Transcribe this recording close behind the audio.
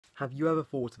Have you ever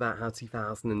thought about how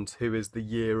 2002 is the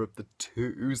year of the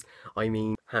twos? I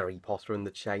mean, Harry Potter and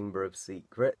the Chamber of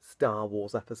Secrets, Star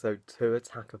Wars Episode 2,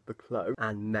 Attack of the Clones,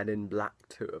 and Men in Black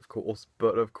 2, of course.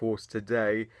 But of course,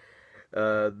 today,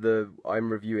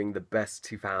 I'm reviewing the best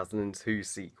 2002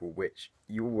 sequel, which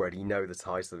you already know the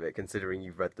title of it, considering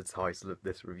you've read the title of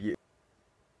this review.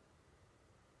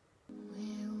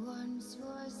 Where once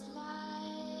was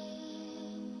light,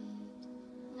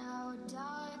 now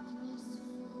darkness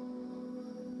falls.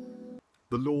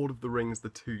 The Lord of the Rings, The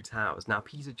Two Towers. Now,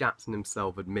 Peter Jackson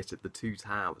himself admitted The Two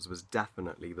Towers was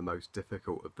definitely the most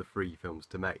difficult of the three films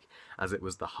to make, as it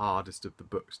was the hardest of the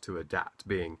books to adapt,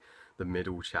 being the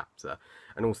middle chapter.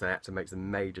 And also they had to make some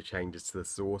major changes to the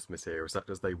source material, such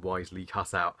as they wisely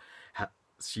cut out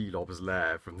Shelob's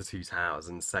lair from The Two Towers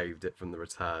and saved it from the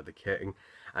Return of the King.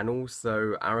 And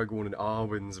also Aragorn and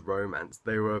Arwen's romance.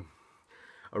 They were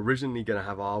originally going to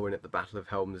have Arwen at the Battle of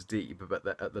Helm's Deep, but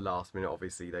at the last minute,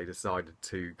 obviously, they decided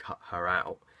to cut her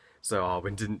out. So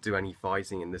Arwen didn't do any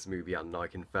fighting in this movie,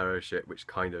 unlike in Fellowship, which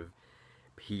kind of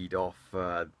peed off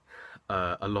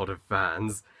a lot of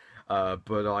fans. But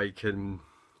whether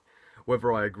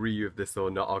I agree with this or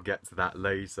not, I'll get to that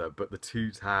later. But The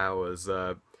Two Towers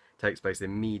takes place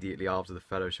immediately after the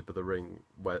Fellowship of the Ring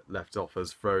left off,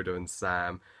 as Frodo and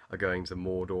Sam are going to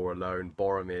Mordor alone.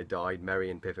 Boromir died,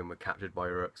 Merry and Pippin were captured by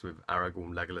Urks, with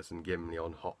Aragorn, Legolas and Gimli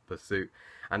on hot pursuit.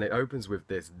 And it opens with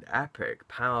this epic,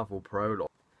 powerful prologue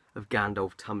of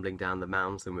Gandalf tumbling down the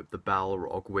mountain with the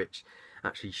Balrog, which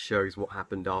actually shows what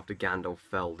happened after Gandalf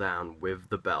fell down with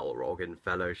the Balrog in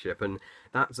Fellowship, and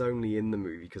that's only in the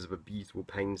movie because of a beautiful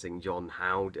painting John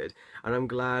Howe did, and I'm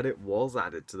glad it was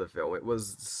added to the film. It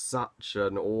was such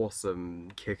an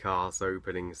awesome kick-ass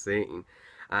opening scene,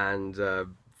 and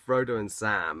Frodo and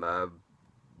Sam,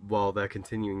 while they're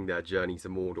continuing their journey to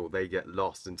Mordor, they get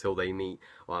lost until they meet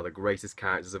one of the greatest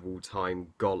characters of all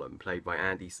time, Gollum, played by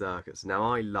Andy Serkis.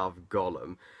 Now, I love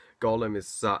Gollum. Gollum is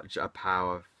such a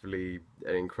powerfully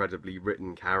and incredibly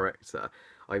written character.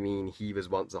 I mean, he was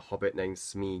once a hobbit named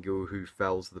Smeagol who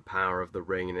fell to the power of the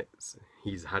ring, and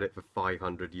he's had it for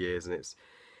 500 years, and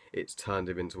it's turned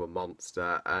him into a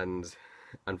monster. And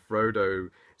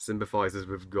Frodo sympathizes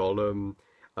with Gollum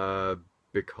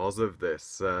because of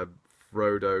this.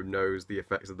 Frodo knows the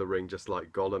effects of the ring just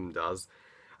like Gollum does.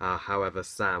 However,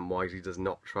 Sam wisely does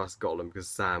not trust Gollum, because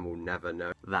Sam will never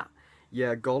know that.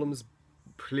 Yeah, Gollum's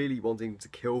clearly wanting to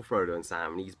kill Frodo and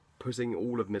Sam, and he's putting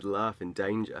all of Middle-earth in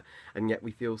danger, and yet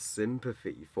we feel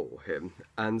sympathy for him.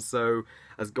 And so,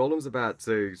 as Gollum's about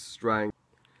to strangle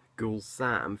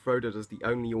Sam, Frodo does the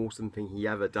only awesome thing he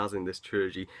ever does in this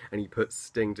trilogy, and he puts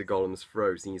Sting to Gollum's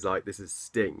throat, and he's like, "This is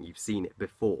Sting, you've seen it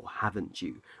before, haven't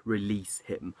you? Release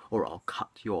him, or I'll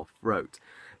cut your throat."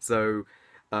 So,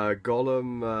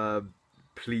 Gollum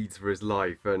pleads for his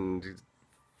life, and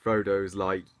Frodo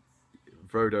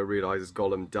realises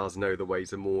Gollum does know the way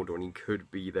to Mordor, and he could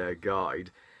be their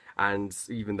guide. And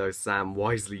even though Sam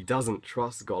wisely doesn't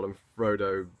trust Gollum,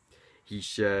 Frodo, he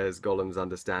shares Gollum's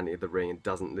understanding of the ring and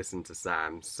doesn't listen to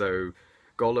Sam. So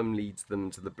Gollum leads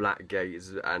them to the Black Gate,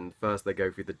 and first they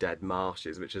go through the Dead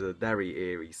Marshes, which is a very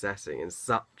eerie setting and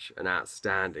such an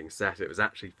outstanding set. It was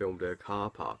actually filmed at a car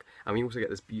park. And we also get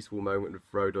this beautiful moment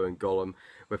with Frodo and Gollum,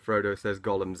 where Frodo says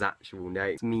Gollum's actual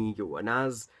name, Smeagol, and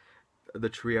as the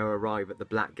trio arrive at the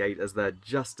Black Gate, as they're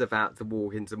just about to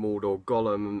walk into Mordor,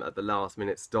 Gollum at the last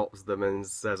minute stops them and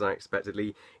says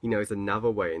unexpectedly he knows another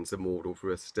way into Mordor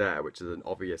through a stair, which is an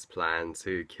obvious plan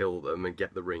to kill them and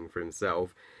get the ring for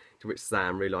himself. To which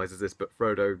Sam realises this, but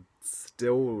Frodo,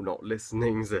 still not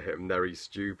listening to him very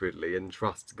stupidly, and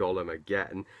trusts Gollum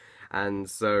again. And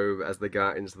so, as they go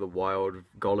out into the wild,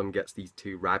 Gollum gets these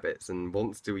two rabbits and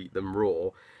wants to eat them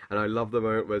raw. And I love the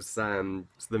moment where Sam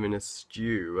puts them in a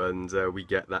stew, and we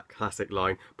get that classic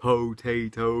line,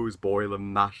 "Potatoes, boil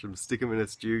them, mash them, stick them in a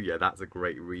stew." Yeah, that's a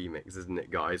great remix, isn't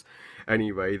it, guys?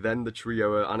 Anyway, then the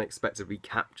trio are unexpectedly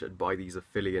captured by these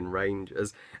Aphelion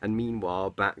Rangers, and meanwhile,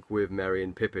 back with Merry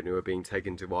and Pippin, who are being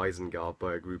taken to Isengard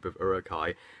by a group of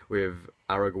Uruk-hai, with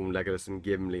Aragorn, Legolas and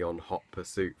Gimli on hot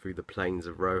pursuit through the plains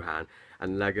of Rohan,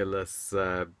 and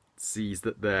Legolas sees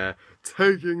that they're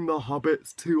taking the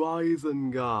hobbits to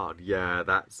Isengard. Yeah,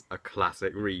 that's a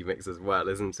classic remix as well,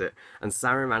 isn't it? And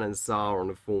Saruman and Sauron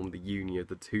have formed the Union of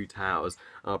the Two Towers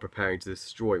and are preparing to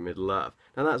destroy Middle-earth.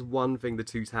 Now that's one thing the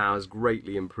Two Towers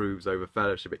greatly improves over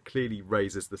Fellowship. It clearly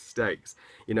raises the stakes.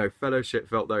 You know, Fellowship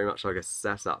felt very much like a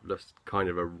setup, just kind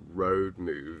of a road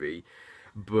movie.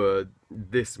 but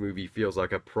this movie feels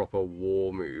like a proper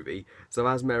war movie. So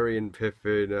as Merry and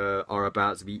Pippin are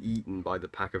about to be eaten by the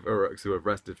pack of Uruks who have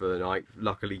rested for the night,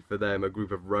 luckily for them, a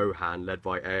group of Rohan led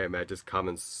by Éomer just come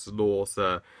and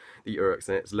slaughter the Uruks,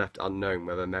 and it's left unknown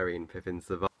whether Merry and Pippin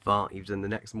survive. And the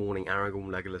next morning, Aragorn,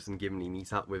 Legolas, and Gimli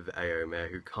meet up with Éomer,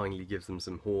 who kindly gives them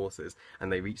some horses,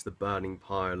 and they reach the burning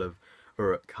pile of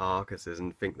Uruk carcasses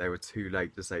and think they were too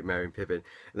late to save Merry and Pippin.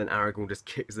 And then Aragorn just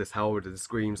kicks this helmet and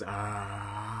screams,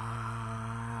 "Ah!"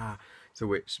 To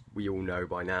which we all know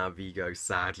by now Vigo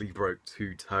sadly broke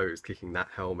 2 toes kicking that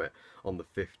helmet on the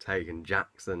 5th take, and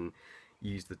Jackson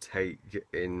used the take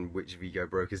in which Vigo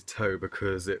broke his toe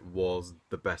because it was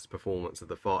the best performance of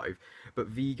the 5. But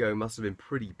Vigo must have been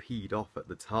pretty peed off at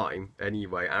the time.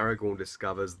 Anyway, Aragorn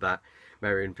discovers that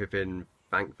Merry and Pippin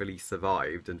thankfully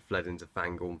survived and fled into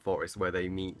Fangorn Forest, where they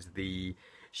meet the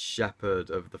Shepherd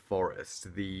of the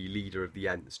Forest, the leader of the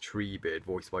Ents, Treebeard,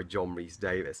 voiced by John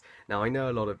Rhys-Davies. Now, I know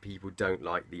a lot of people don't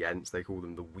like the Ents, they call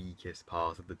them the weakest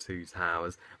part of the Two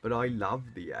Towers, but I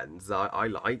love the Ents, I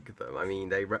like them. I mean,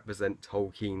 they represent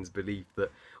Tolkien's belief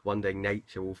that one day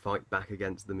nature will fight back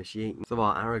against the machine. So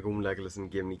while Aragorn, Legolas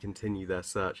and Gimli continue their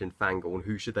search in Fangorn,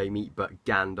 who should they meet but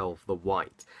Gandalf the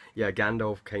White? Yeah,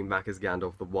 Gandalf came back as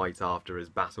Gandalf the White after his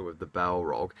battle with the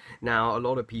Balrog. Now, a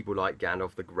lot of people like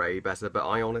Gandalf the Grey better, but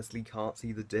I honestly can't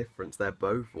see the difference. They're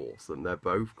both awesome, they're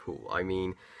both cool. I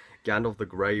mean, Gandalf the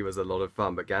Grey was a lot of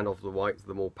fun, but Gandalf the White's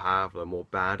the more powerful and more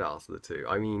badass of the two.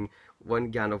 I mean,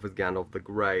 when Gandalf was Gandalf the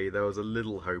Grey, there was a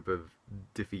little hope of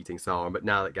defeating Sauron, but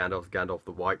now that Gandalf's Gandalf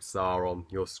the White, Sauron,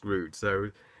 you're screwed.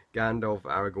 So Gandalf,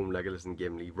 Aragorn, Legolas and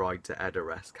Gimli ride to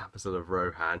Edoras, capital of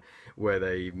Rohan, where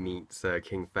they meet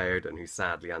King Theoden, who's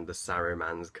sadly under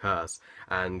Saruman's curse,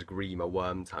 and Grima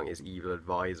Wormtongue, his evil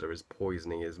advisor, is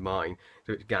poisoning his mind,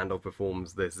 to which Gandalf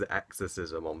performs this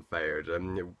exorcism on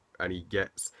Theoden, and he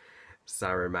gets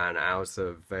Saruman out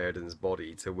of Theoden's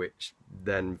body, to which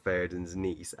then Theoden's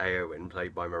niece, Éowyn,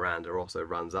 played by Miranda, also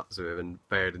runs up to him, and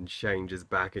Theoden changes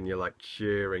back, and you're like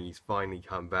cheering, he's finally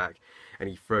come back, and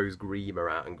he throws Grima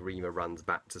out, and Grima runs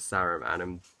back to Saruman,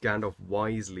 and Gandalf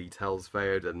wisely tells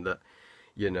Theoden that,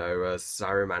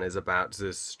 Saruman is about to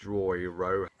destroy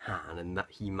Rohan, and that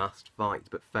he must fight,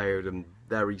 but Theoden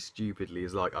very stupidly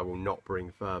is like, I will not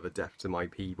bring further death to my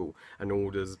people, and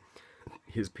orders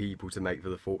his people to make for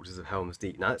the fortress of Helm's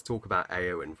Deep. Now let's talk about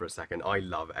Éowyn for a second. I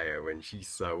love Éowyn, she's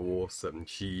so awesome.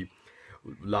 She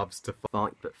loves to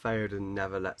fight, but Theoden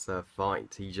never lets her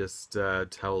fight. He just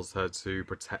tells her to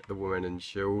protect the women and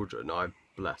children, I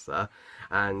bless her.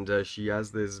 And she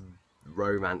has this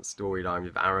romance storyline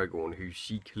with Aragorn, who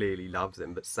she clearly loves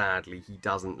him, but sadly he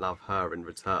doesn't love her in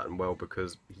return, well,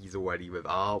 because he's already with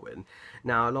Arwen.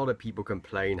 Now, a lot of people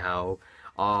complain how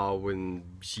Arwen,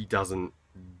 she doesn't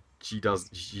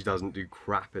do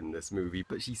crap in this movie,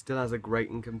 but she still has a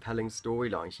great and compelling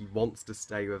storyline. She wants to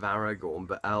stay with Aragorn,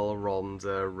 but Elrond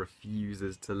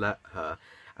refuses to let her,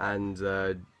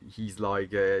 and he's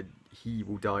like, he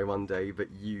will die one day,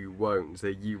 but you won't, so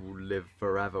you will live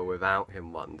forever without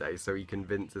him one day. So he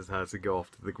convinces her to go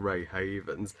off to the Grey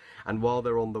Havens, and while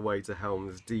they're on the way to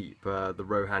Helm's Deep, the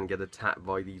Rohan get attacked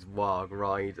by these Warg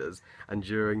riders, and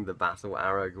during the battle,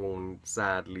 Aragorn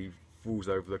sadly falls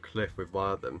over the cliff with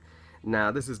one of them.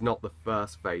 Now, this is not the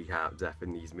first fake-out death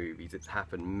in these movies, it's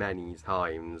happened many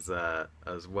times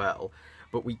as well,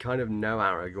 but we kind of know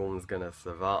Aragorn's gonna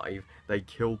survive. They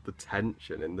killed the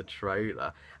tension in the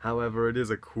trailer. However, it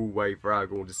is a cool way for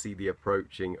Aragorn to see the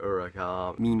approaching Uruk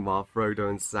army. Meanwhile, Frodo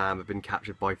and Sam have been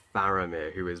captured by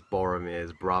Faramir, who is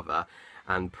Boromir's brother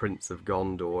and Prince of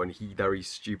Gondor, and he very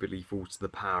stupidly falls to the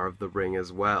power of the ring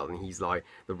as well, and he's like,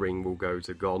 the ring will go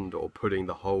to Gondor, putting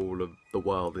the whole of the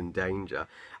world in danger.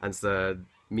 And so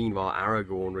meanwhile,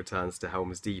 Aragorn returns to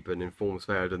Helm's Deep and informs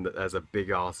Theoden that there's a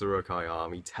big-ass Uruk-hai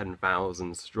army,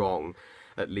 10,000 strong,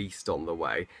 at least, on the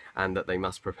way, and that they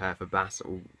must prepare for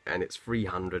battle, and it's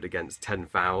 300 against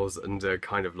 10,000,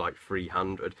 kind of like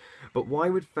 300. But why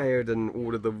would Theoden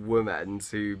order the women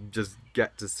to just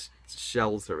get to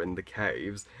shelter in the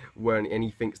caves and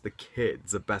he thinks the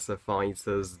kids are better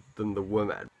fighters than the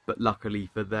women? But luckily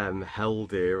for them,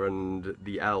 Heldir and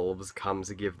the elves come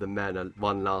to give the men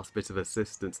one last bit of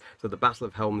assistance. So the Battle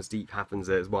of Helm's Deep happens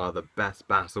as one of the best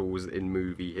battles in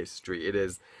movie history. It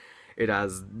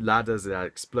has ladders, it has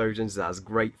explosions, it has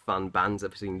great fun banter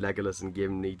between Legolas and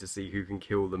Gimli to see who can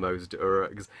kill the most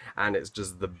Uruks, and it's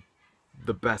just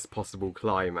the best possible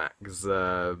climax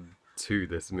to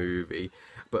this movie.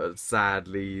 But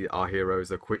sadly, our heroes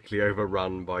are quickly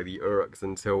overrun by the Uruks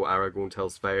until Aragorn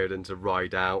tells Theoden to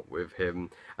ride out with him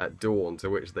at dawn, to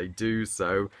which they do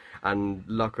so, and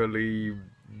luckily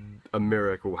a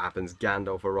miracle happens.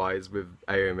 Gandalf arrives with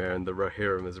Éomer and the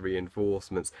Rohirrim as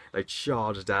reinforcements. They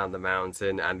charge down the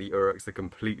mountain, and the Uruks are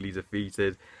completely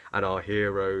defeated, and our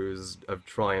heroes have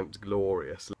triumphed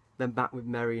gloriously. Then back with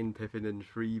Merry and Pippin and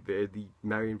Treebeard,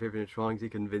 Merry and Pippin are trying to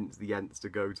convince the Ents to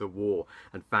go to war,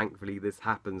 and thankfully this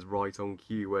happens right on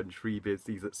cue when Treebeard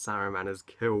sees that Saruman has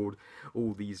killed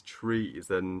all these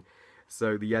trees, and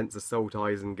so the Ents assault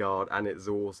Isengard, and it's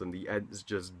awesome. The Ents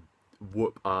just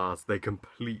whoop ass. They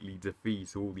completely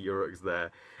defeat all the Uruks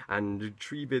there, and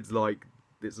Treebeard's like,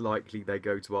 it's likely they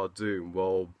go to our doom.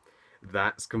 Well,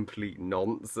 that's complete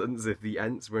nonsense. If the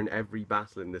Ents were in every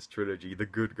battle in this trilogy, the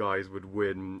good guys would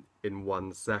win in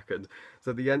 1 second.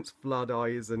 So the Ents flood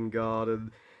Isengard,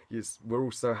 and yes, we're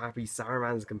all so happy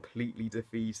Saruman's completely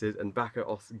defeated. And back at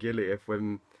Osgiliath,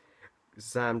 when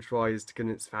Sam tries to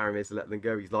convince Faramir to let them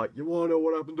go, he's like, "You wanna know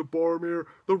what happened to Boromir?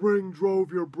 The ring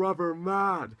drove your brother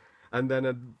mad." And then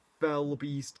a fell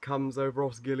beast comes over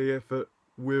Osgiliath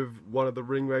with one of the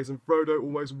ringwraiths, and Frodo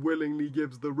almost willingly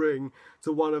gives the ring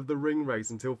to one of the ringwraiths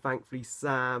until thankfully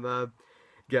Sam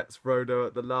gets Frodo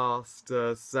at the last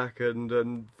second,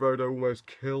 and Frodo almost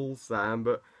kills Sam,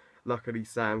 but luckily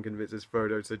Sam convinces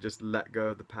Frodo to just let go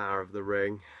of the power of the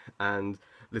ring and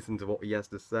listen to what he has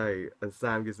to say. And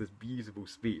Sam gives this beautiful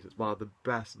speech. It's one of the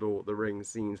best Lord of the Rings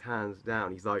scenes, hands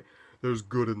down. He's like, "There's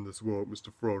good in this world,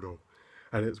 Mr. Frodo,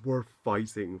 and it's worth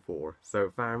fighting for." So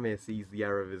Faramir sees the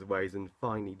error of his ways and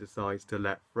finally decides to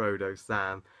let Frodo,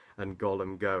 Sam and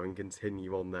Gollum go and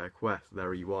continue on their quest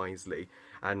very wisely.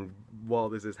 And while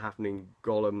this is happening,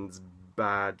 Gollum's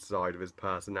bad side of his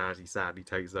personality sadly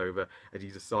takes over, and he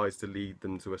decides to lead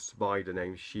them to a spider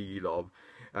named Shelob,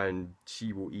 and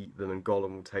she will eat them and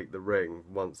Gollum will take the ring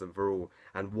once and for all.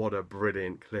 And what a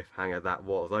brilliant cliffhanger that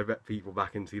was. I bet people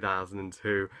back in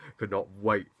 2002 could not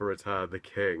wait for Return of the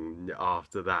King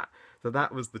after that. So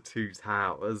that was The Two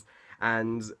Towers,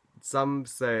 and some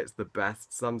say it's the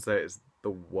best, some say it's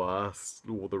the worst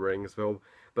Lord of the Rings film,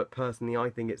 but personally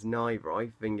I think it's neither. I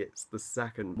think it's the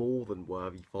second more than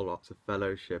worthy follow-up to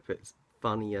Fellowship. It's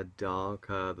funnier,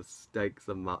 darker, the stakes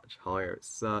are much higher, it's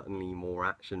certainly more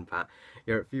action-packed.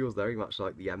 You know, it feels very much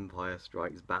like The Empire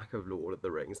Strikes Back of Lord of the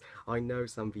Rings. I know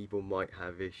some people might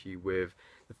have issue with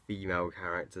the female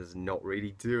characters not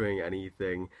really doing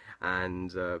anything,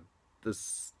 and the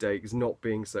stakes not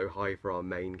being so high for our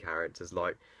main characters,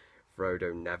 like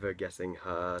Frodo never getting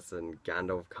hurt and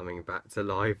Gandalf coming back to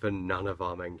life and none of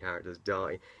our main characters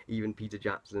die. Even Peter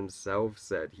Jackson himself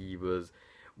said he was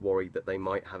worried that they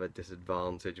might have a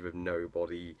disadvantage with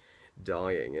nobody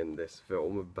dying in this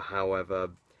film.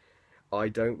 However, I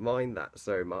don't mind that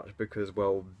so much because,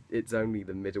 well, it's only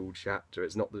the middle chapter.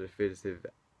 It's not the definitive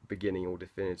beginning or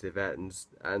definitive ends,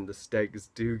 and the stakes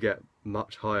do get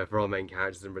much higher for our main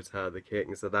characters in Return of the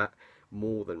King, so that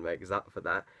more than makes up for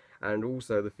that. And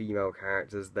also the female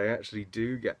characters, they actually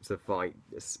do get to fight,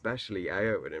 especially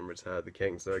Éowyn in Return of the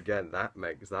King, so again, that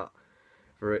makes up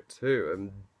for it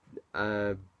too.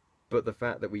 But the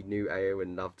fact that we knew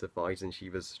Éowyn loved to fight and she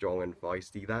was strong and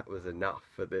feisty, that was enough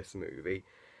for this movie.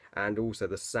 And also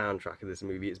the soundtrack of this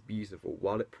movie is beautiful.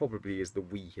 While it probably is the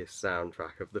weakest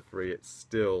soundtrack of the three, it's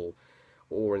still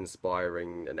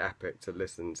awe-inspiring and epic to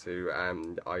listen to,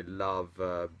 and I love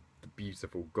the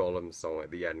beautiful Gollum song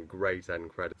at the end, great end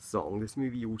credit song. This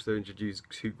movie also introduced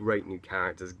two great new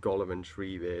characters, Gollum and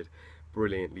Treebeard,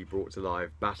 brilliantly brought to life.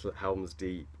 Battle at Helm's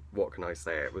Deep, what can I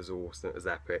say, it was awesome, it was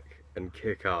epic and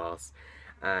kick-ass,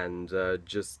 and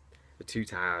just The Two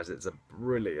Towers, it's a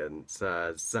brilliant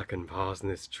second part in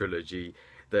this trilogy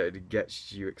that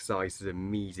gets you excited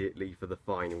immediately for the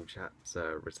final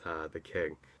chapter, Return of the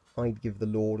King. I'd give The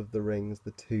Lord of the Rings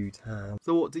The Two Towers.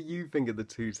 So what do you think of The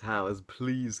Two Towers?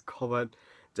 Please comment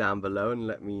down below and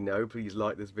let me know. Please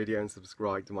like this video and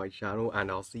subscribe to my channel,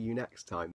 and I'll see you next time.